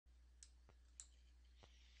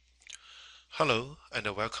Hello and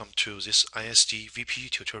welcome to this ISD VPE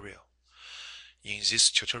tutorial. In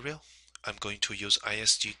this tutorial, I'm going to use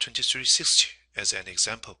ISD 2360 as an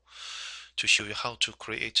example to show you how to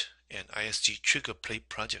create an ISD trigger play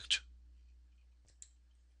project.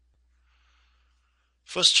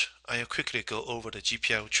 First, I'll quickly go over the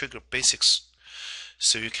GPIO trigger basics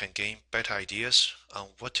so you can gain better ideas on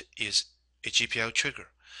what is a GPIO trigger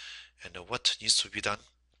and what needs to be done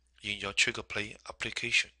in your trigger play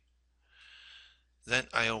application. Then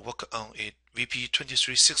I'll work on a VPE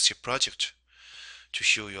 2360 project to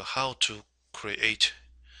show you how to create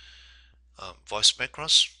voice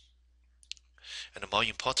macros, and more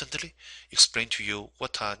importantly, explain to you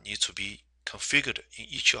what needs to be configured in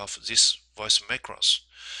each of these voice macros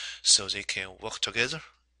so they can work together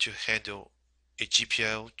to handle a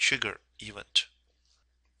GPIO trigger event.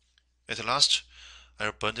 At last,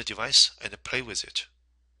 I'll burn the device and play with it.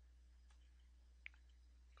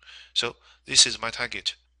 So this is my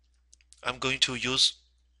target. I'm going to use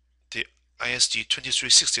the ISD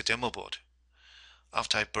 2360 demo board.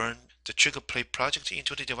 After I burn the trigger play project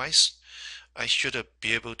into the device, I should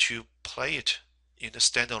be able to play it in the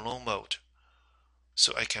standalone mode.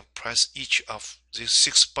 So I can press each of these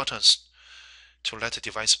 6 buttons to let the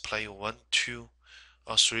device play 1, 2,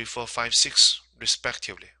 or 3, 4, 5, 6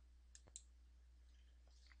 respectively.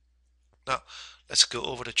 Now, let's go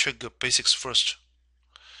over the trigger basics first.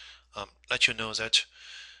 Let you know that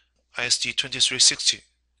ISD 2360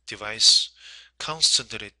 device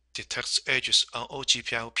constantly detects edges on all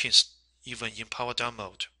GPIO pins, even in power down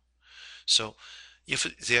mode. So if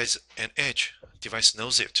there is an edge, device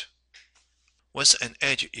knows it. Once an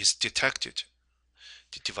edge is detected,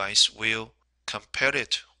 the device will compare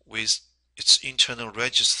it with its internal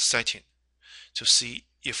register setting to see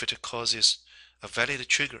if it causes a valid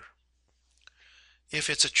trigger. If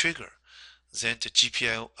it's a trigger, then the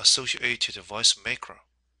GPIO associated voice macro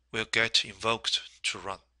will get invoked to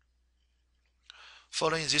run.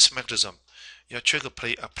 Following this mechanism, your trigger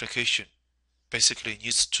play application basically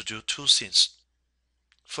needs to do 2 things.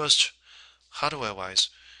 First, hardware-wise,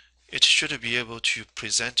 it should be able to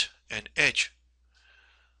present an edge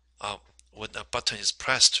when a button is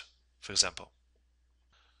pressed, for example.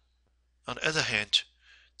 On the other hand,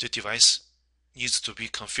 the device needs to be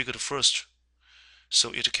configured first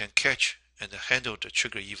so it can catch and handle the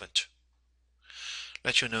trigger event.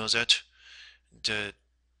 Let you know that the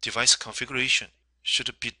device configuration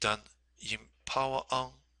should be done in power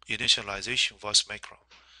on initialization voice macro,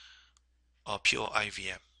 or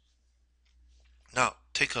POIVM. Now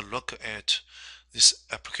take a look at this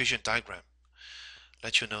application diagram.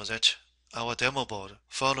 Let you know that our demo board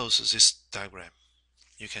follows this diagram.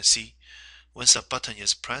 You can see once a button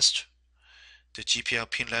is pressed, the GPIO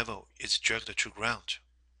pin level is dragged to ground.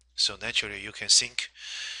 So naturally you can think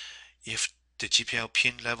if the GPIO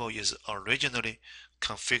pin level is originally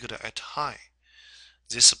configured at high,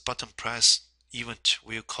 this button press event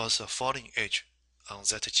will cause a falling edge on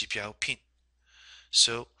that GPIO pin.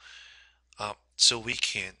 So we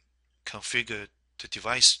can configure the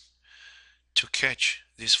device to catch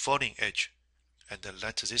this falling edge and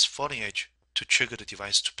let this falling edge to trigger the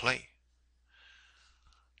device to play.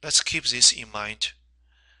 Let's keep this in mind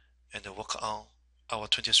and work on our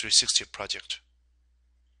 2360 project.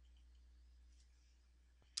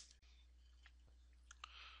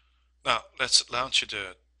 Now let's launch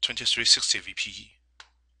the 2360 VPE.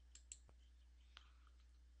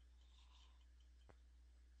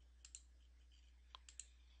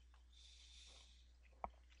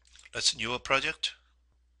 Let's new a project.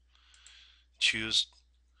 Choose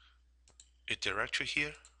a directory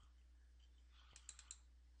here.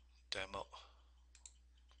 Demo.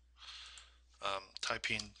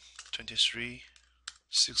 Type in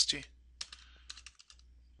 2360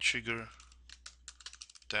 trigger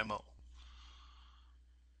demo.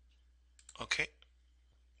 Okay.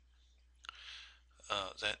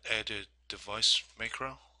 Then add the voice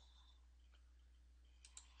macro.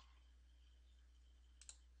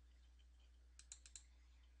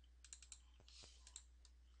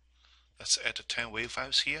 Let's add 10 wave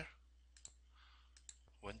files here.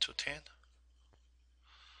 1 to 10.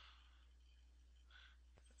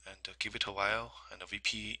 And give it a while, and the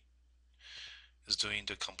VPE is doing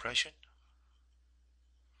the compression.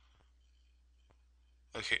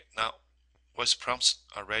 Okay, now voice prompts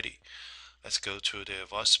are ready. Let's go to the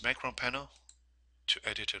voice macro panel to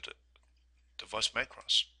edit the voice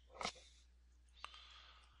macros.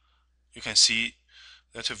 You can see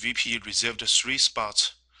that the VPE reserved 3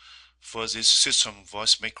 spots for this system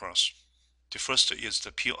voice macros. The first is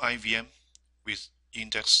the POIVM with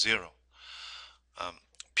index 0.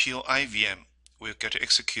 POIVM will get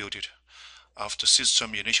executed after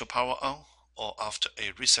system initial power on or after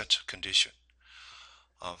a reset condition.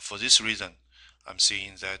 For this reason, I'm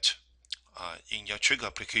saying that in your trigger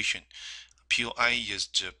application, POI is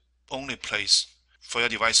the only place for your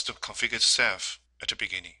device to configure itself at the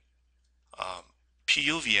beginning.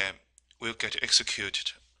 PUVM will get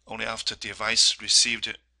executed only after the device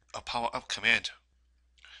received a power up command.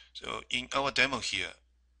 So in our demo here,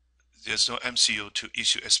 there's no MCU to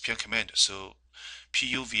issue SPI command, so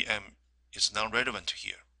PUVM is not relevant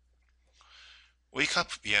here. Wake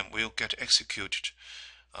up VM will get executed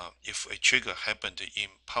if a trigger happened in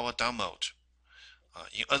power down mode.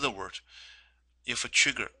 In other words, if a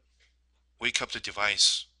trigger wake up the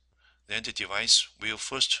device, then the device will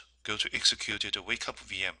first go to execute the wake up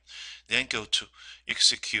VM, then go to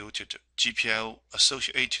execute the GPIO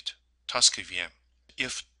associated task VM.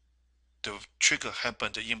 If the trigger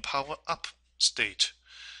happened in power up state,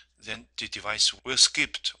 then the device will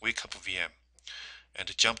skip wake up VM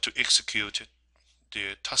and jump to execute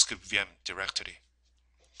the task VM directly.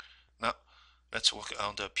 Now, let's work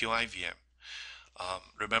on the POI VM.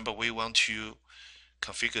 Remember, we want to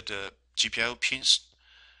configure the GPIO pins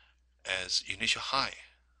as initial high.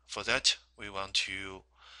 For that, we want to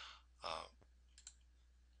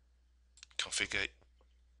configure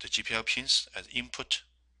the GPIO pins as input,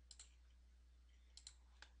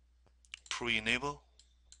 pre-enable,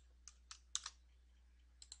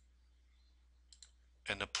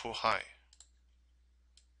 and pull high.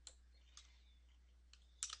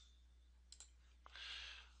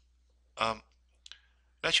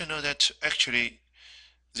 Let you know that actually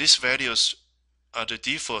these values are the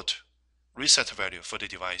default reset value for the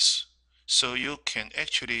device. So you can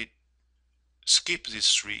actually skip these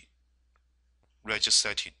three register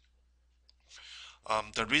setting.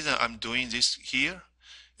 The reason I'm doing this here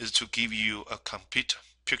is to give you a complete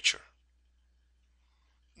picture.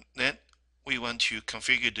 Then we want to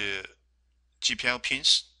configure the GPIO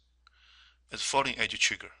pins as falling edge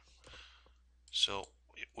trigger. So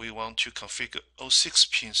we want to configure all 6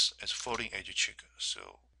 pins as falling edge trigger.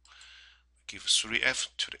 So give 3F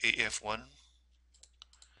to the AF1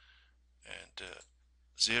 and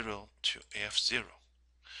 0 to AF0.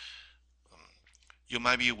 You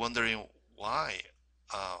might be wondering why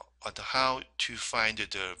and how to find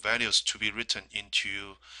the values to be written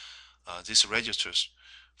into these registers.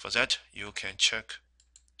 For that, you can check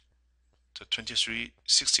the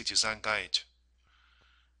 2360 design guide.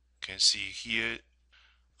 You can see here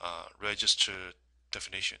register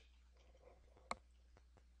definition.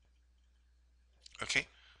 Okay.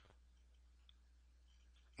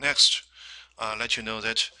 Next, let you know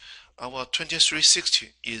that our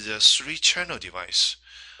 2360 is a 3-channel device.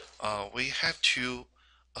 We have to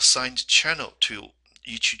assign channel to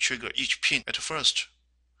each trigger, each pin at first.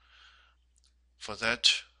 For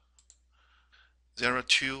that, there are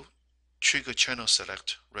 2 trigger channel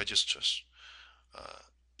select registers,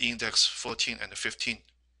 index 14 and 15.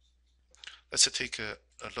 Let's take a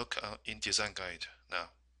look in design guide now.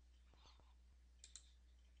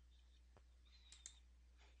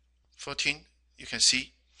 14, you can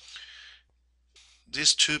see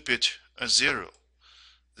this 2-bit are 0.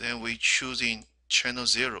 Then we choosing channel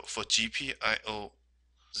 0 for GPIO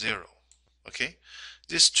 0. Okay,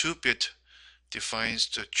 this 2-bit defines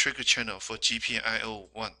the trigger channel for GPIO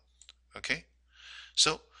 1. Okay,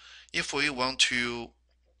 so if we want to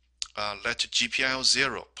let GPIO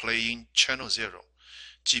 0 play in channel 0,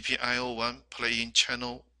 GPIO 1 play in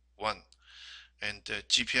channel 1, and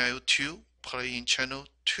GPIO 2 play in channel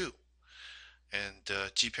 2, and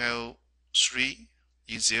GPIO 3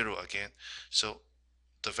 is 0 again. So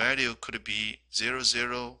the value could be 0,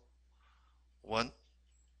 0, 1,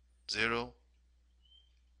 0,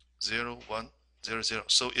 0, 1, 0, 0.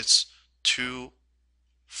 So it's 2,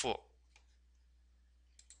 4.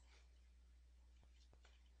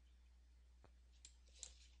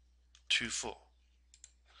 2, 4.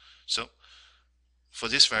 So for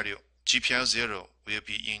this value, GPIO 0 will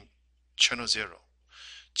be in channel 0.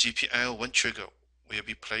 GPIO 1 trigger will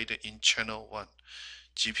be played in channel 1.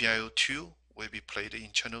 GPIO 2 will be played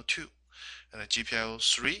in channel 2. And GPIO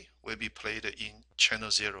 3 will be played in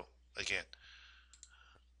channel 0 again.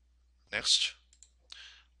 Next.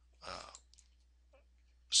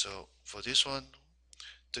 So for this one,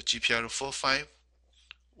 the GPIO 4, 5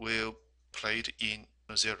 will played in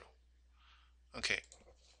 0. Okay.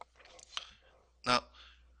 Now,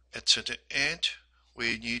 at the end,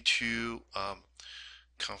 we need to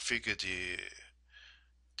configure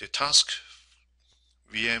the task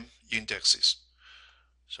VM indexes.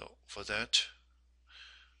 So for that,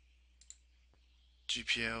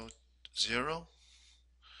 GPIO 0,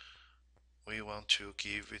 we we want to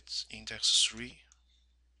give it index 3.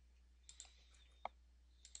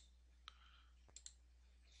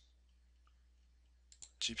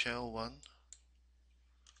 GPIO 1,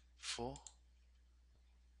 4,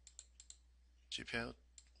 GPIO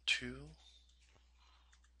 2,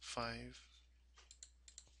 5,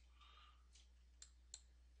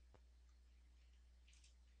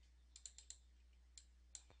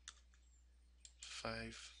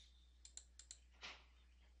 5,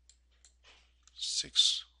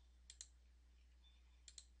 6,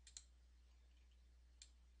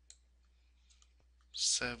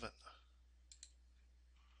 7,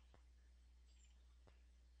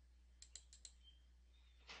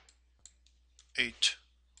 8.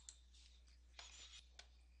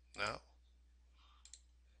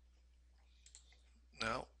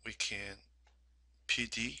 Now we can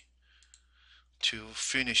PD to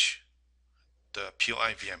finish the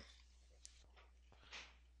POI VM.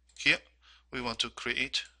 Here we want to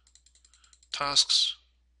create task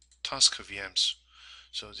VMs.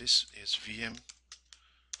 So this is VM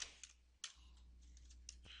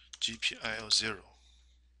GPIO 0.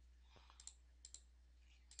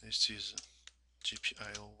 This is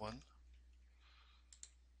GPIO 1,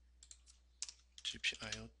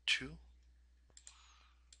 GPIO 2,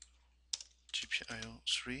 GPIO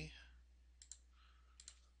 3,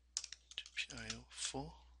 GPIO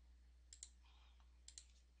 4,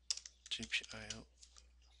 GPIO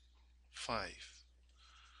 5.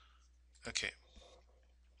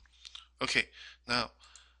 Okay, now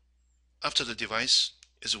after the device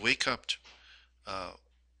is wake up,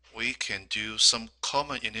 we can do some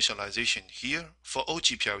common initialization here for all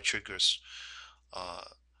GPIO triggers. I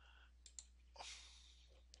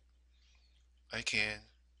can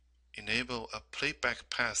enable a playback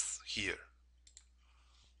path here,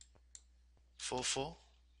 4.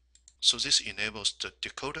 So this enables the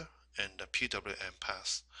decoder and the PWM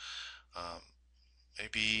path.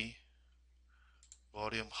 Maybe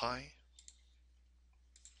volume high.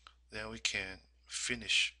 Then we can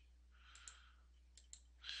finish.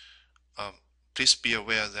 Please be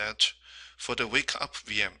aware that for the wake up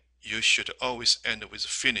VM, you should always end with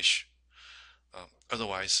finish.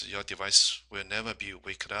 Otherwise, your device will never be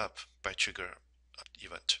waked up by trigger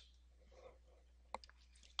event.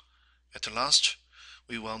 At last,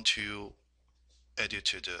 we want to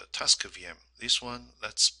edit the task VM. This one,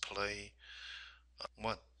 let's play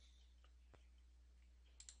 1.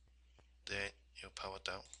 Then you power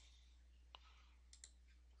down.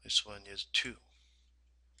 This one is 2.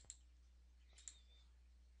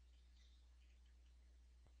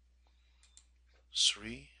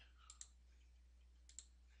 3,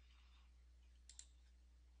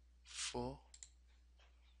 4,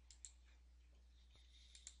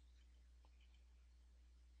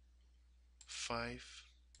 5,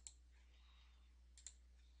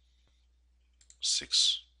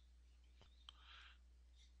 6.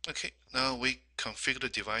 Okay, now we configure the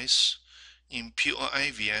device in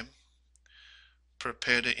POI VM,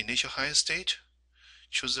 prepare the initial high state,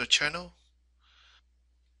 choose the channel,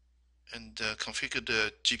 and configure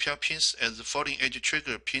the GPIO pins as the falling edge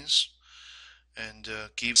trigger pins, and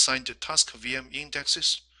give assigned the task VM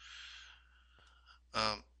indexes.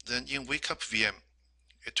 Then in wake up VM,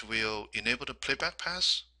 it will enable the playback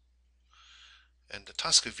path, and the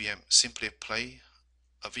task VM simply play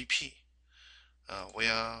a VP. We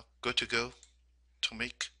are good to go to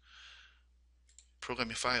make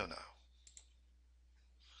programming file now.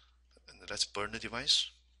 And let's burn the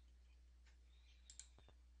device.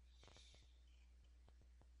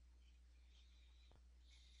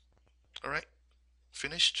 Alright,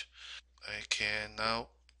 finished. I can now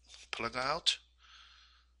plug out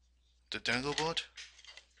the dangle board,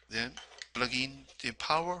 then plug in the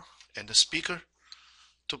power and the speaker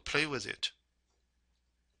to play with it.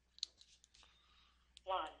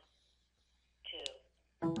 1,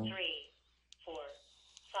 2, 3, 4,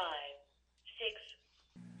 5,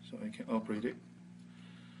 6. So I can operate it.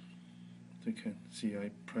 You can see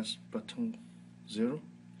I press button 0.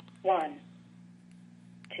 1,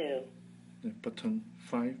 2, The button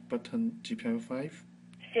 5, button GPIO 5,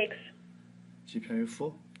 6, GPIO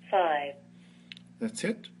 4. 5. That's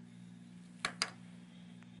it.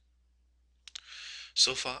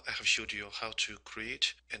 So far, I have showed you how to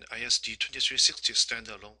create an ISD 2360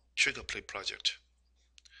 standalone trigger play project.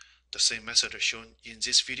 The same method shown in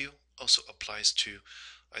this video also applies to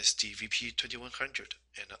ISD VPE 2100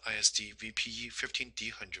 and ISD VPE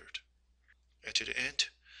 15D100. At the end,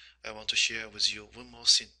 I want to share with you one more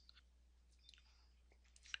thing.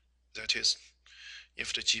 That is,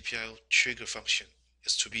 if the GPIO trigger function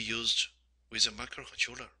is to be used with a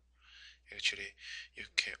microcontroller, Actually, you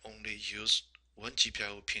can only use one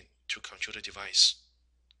GPIO pin to control the device.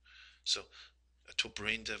 So, to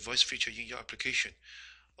bring the voice feature in your application,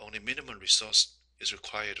 only minimum resource is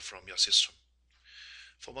required from your system.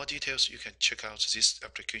 For more details, you can check out this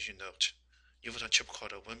application note, Nuvoton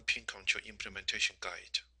ChipCorder one-pin control implementation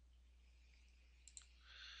guide.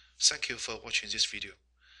 Thank you for watching this video.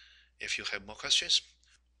 If you have more questions,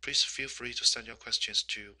 please feel free to send your questions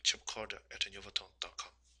to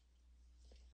chipcorder@nuvoton.com.